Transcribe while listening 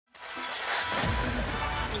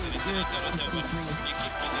Hello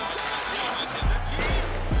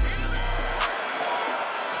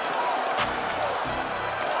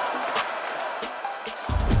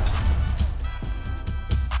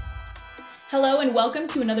and welcome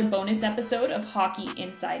to another bonus episode of Hockey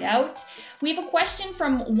Inside Out. We have a question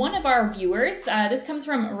from one of our viewers. This comes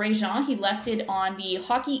from Réjean. He left it on the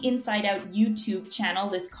Hockey Inside Out YouTube channel,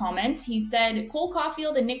 this comment. He said, Cole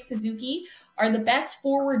Caulfield and Nick Suzuki are the best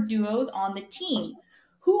forward duos on the team.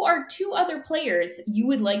 Who are two other players you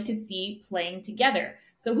would like to see playing together?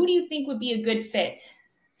 So who do you think would be a good fit?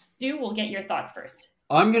 Stu, we'll get your thoughts first.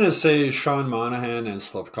 I'm going to say Sean Monahan and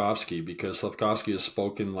Slafkovsky, because Slafkovsky has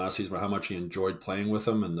spoken last season about how much he enjoyed playing with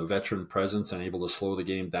him and the veteran presence and able to slow the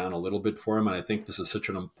game down a little bit for him. And I think this is such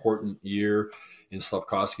an important year in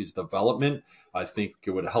Slafkovsky's development. I think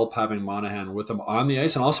it would help having Monahan with him on the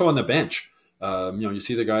ice and also on the bench. You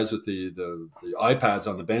see the guys with the iPads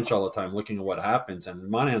on the bench all the time looking at what happens. And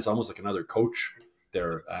Monahan's almost like another coach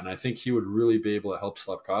there. And I think he would really be able to help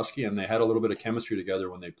Slafkovsky. And they had a little bit of chemistry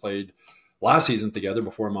together when they played last season together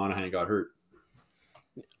before Monahan got hurt.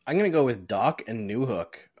 I'm going to go with Doc and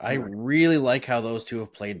Newhook. I really like how those two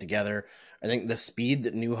have played together. I think the speed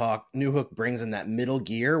that Newhook brings in that middle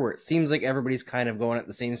gear, where it seems like everybody's kind of going at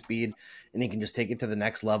the same speed and he can just take it to the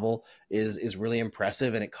next level, is really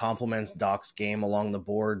impressive, and it complements Doc's game along the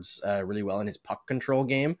boards really well in his puck control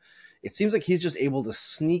game. It seems like he's just able to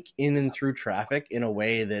sneak in and through traffic in a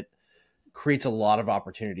way that creates a lot of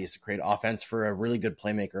opportunities to create offense for a really good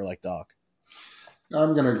playmaker like Doc.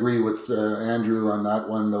 I'm going to agree with Andrew on that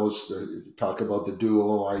one. Those talk about the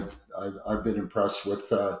duo. I've been impressed with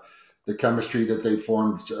the chemistry that they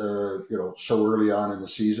formed. So early on in the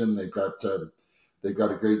season, they've got a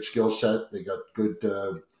great skill set. They got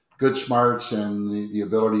good smarts and the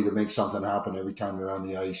ability to make something happen every time they're on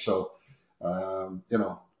the ice. So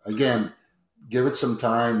again, give it some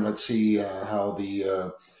time. Let's see how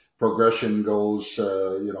the progression goes.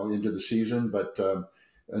 Into the season, but.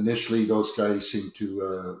 Initially, those guys seem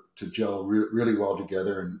to gel really well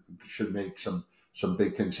together and should make some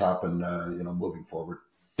big things happen, moving forward.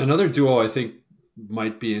 Another duo I think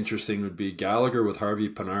might be interesting would be Gallagher with Harvey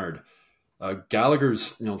Pinard.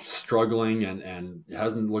 Gallagher's struggling and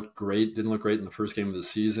hasn't looked great. Didn't look great in the first game of the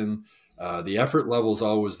season. The effort level is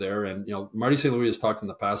always there, and Marty St. Louis has talked in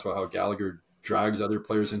the past about how Gallagher drags other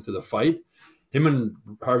players into the fight. Him and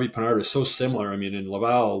Harvey Pinard are so similar. I mean, in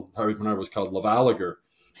Laval, Harvey Pinard was called Lavaliger.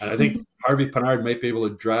 And I think Harvey Pinard might be able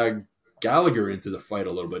to drag Gallagher into the fight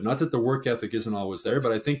a little bit. Not that the work ethic isn't always there,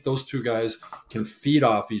 but I think those two guys can feed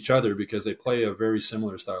off each other because they play a very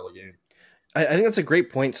similar style of game. I think that's a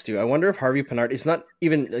great point, Stu. I wonder if Harvey Pinard, it's not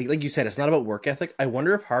even, like you said, it's not about work ethic. I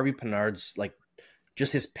wonder if Harvey Pinard's,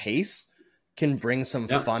 just his pace can bring some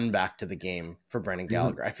fun back to the game for Brendan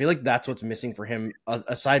Gallagher. I feel like that's what's missing for him,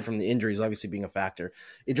 aside from the injuries obviously being a factor.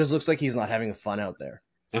 It just looks like he's not having fun out there.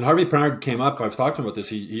 And Harvey Pinard came up, I've talked to him about this,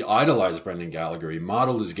 he idolized Brendan Gallagher. He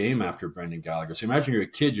modeled his game after Brendan Gallagher. So imagine you're a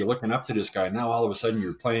kid, you're looking up to this guy. Now all of a sudden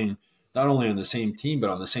you're playing not only on the same team, but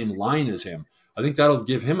on the same line as him. I think that'll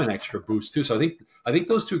give him an extra boost too. So I think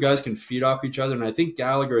those two guys can feed off each other. And I think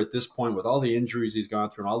Gallagher at this point, with all the injuries he's gone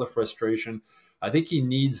through and all the frustration, I think he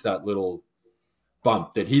needs that little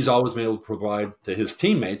bump that he's always been able to provide to his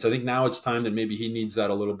teammates. I think now it's time that maybe he needs that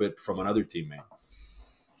a little bit from another teammate.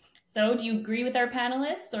 So do you agree with our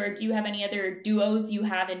panelists, or do you have any other duos you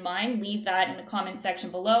have in mind? Leave that in the comments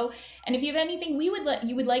section below. And if you have anything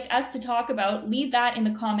you would like us to talk about, leave that in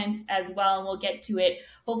the comments as well, and we'll get to it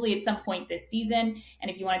hopefully at some point this season. And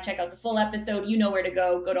if you want to check out the full episode, you know where to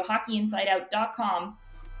go. Go to hockeyinsideout.com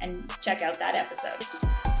and check out that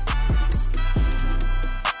episode.